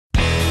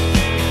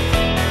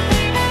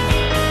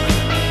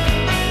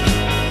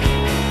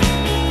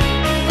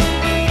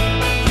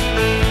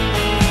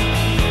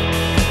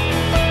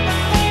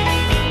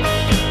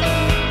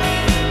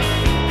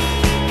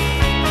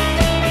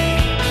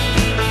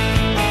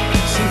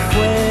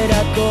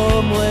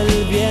como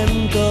el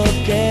viento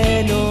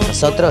que no...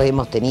 Nosotros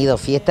hemos tenido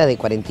fiestas de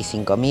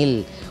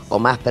 45.000 o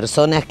más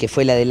personas, que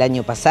fue la del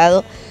año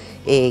pasado,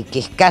 que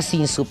es casi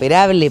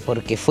insuperable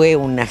porque fue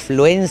una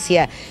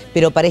afluencia,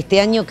 pero para este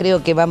año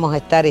creo que vamos a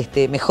estar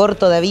mejor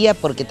todavía,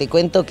 porque te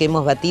cuento que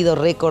hemos batido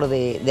récord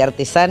de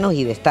artesanos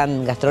y de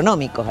stand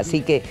gastronómicos,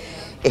 así que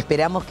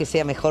esperamos que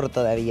sea mejor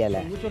todavía.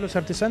 ¿Muchos los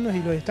artesanos y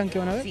los stands que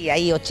van a ver? Sí,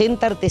 hay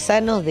 80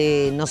 artesanos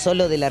no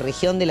solo de la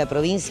región, de la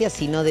provincia,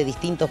 sino de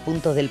distintos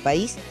puntos del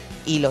país,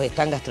 y los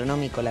stands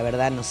gastronómicos, la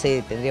verdad, no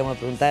sé, tendríamos que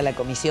preguntar a la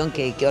comisión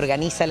que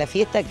organiza la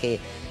fiesta, que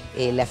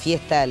la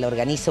fiesta la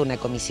organiza una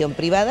comisión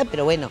privada,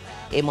 pero bueno,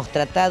 hemos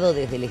tratado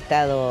desde el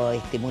Estado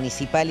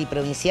municipal y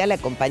provincial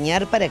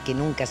acompañar para que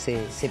nunca se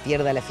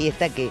pierda la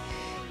fiesta, que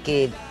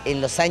en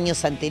los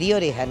años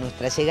anteriores a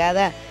nuestra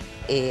llegada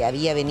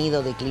había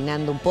venido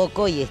declinando un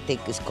poco, y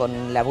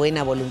con la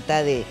buena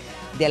voluntad de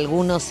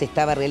algunos se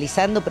estaba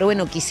realizando, pero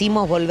bueno,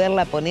 quisimos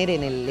volverla a poner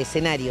en el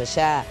escenario.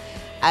 Ya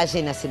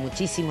Allen hace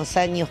muchísimos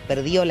años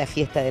perdió la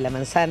fiesta de la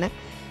manzana,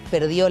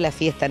 perdió la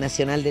Fiesta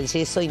Nacional del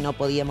Yeso, y no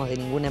podíamos de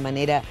ninguna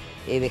manera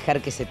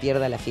dejar que se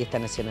pierda la Fiesta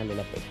Nacional de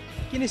la Pera.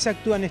 ¿Quiénes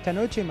actúan esta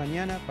noche,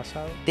 mañana,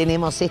 pasado?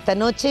 Tenemos esta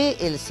noche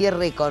el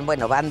cierre con,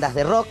 bueno, bandas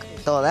de rock,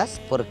 todas,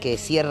 porque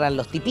cierran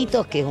Los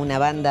Tipitos, que es una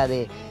banda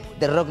de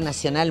rock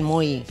nacional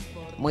muy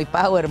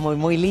power,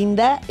 muy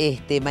linda.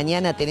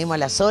 Mañana tenemos a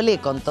la Sole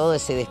con todo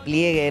ese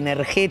despliegue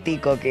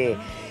energético que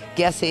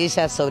hace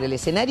ella sobre el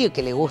escenario, y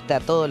que le gusta a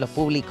todos los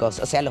públicos,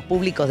 o sea, los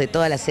públicos de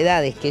todas las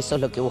edades, que eso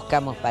es lo que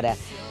buscamos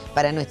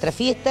para nuestra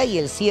fiesta. Y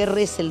el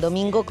cierre es el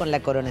domingo con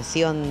la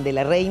coronación de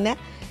la reina,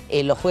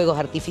 los fuegos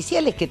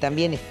artificiales, que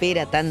también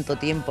espera tanto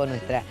tiempo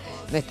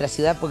nuestra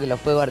ciudad, porque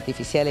los fuegos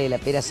artificiales de la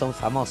Pera son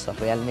famosos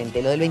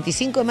realmente. Los del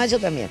 25 de mayo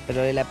también,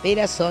 pero de la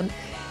Pera son...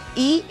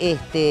 Y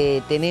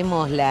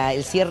tenemos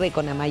el cierre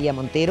con Amaia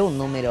Montero, un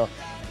número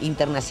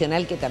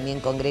internacional que también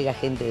congrega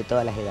gente de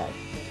todas las edades.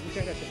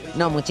 Muchas gracias.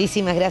 No,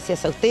 muchísimas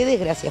gracias a ustedes,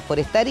 gracias por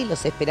estar, y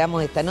los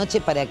esperamos esta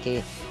noche para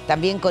que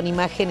también con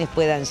imágenes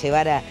puedan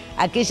llevar a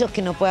aquellos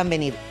que no puedan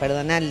venir.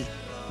 Perdonad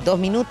 2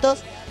 minutos,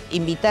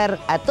 invitar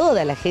a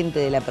toda la gente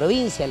de la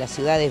provincia, a las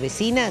ciudades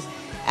vecinas,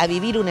 a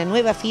vivir una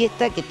nueva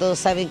fiesta, que todos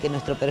saben que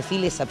nuestro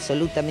perfil es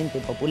absolutamente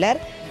popular,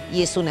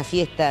 y es una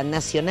fiesta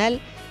nacional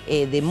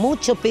de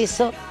mucho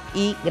peso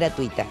y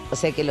gratuita. O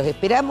sea que los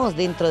esperamos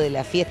dentro de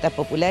las fiestas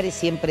populares,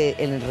 siempre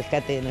en el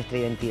rescate de nuestra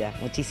identidad.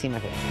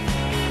 Muchísimas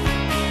gracias.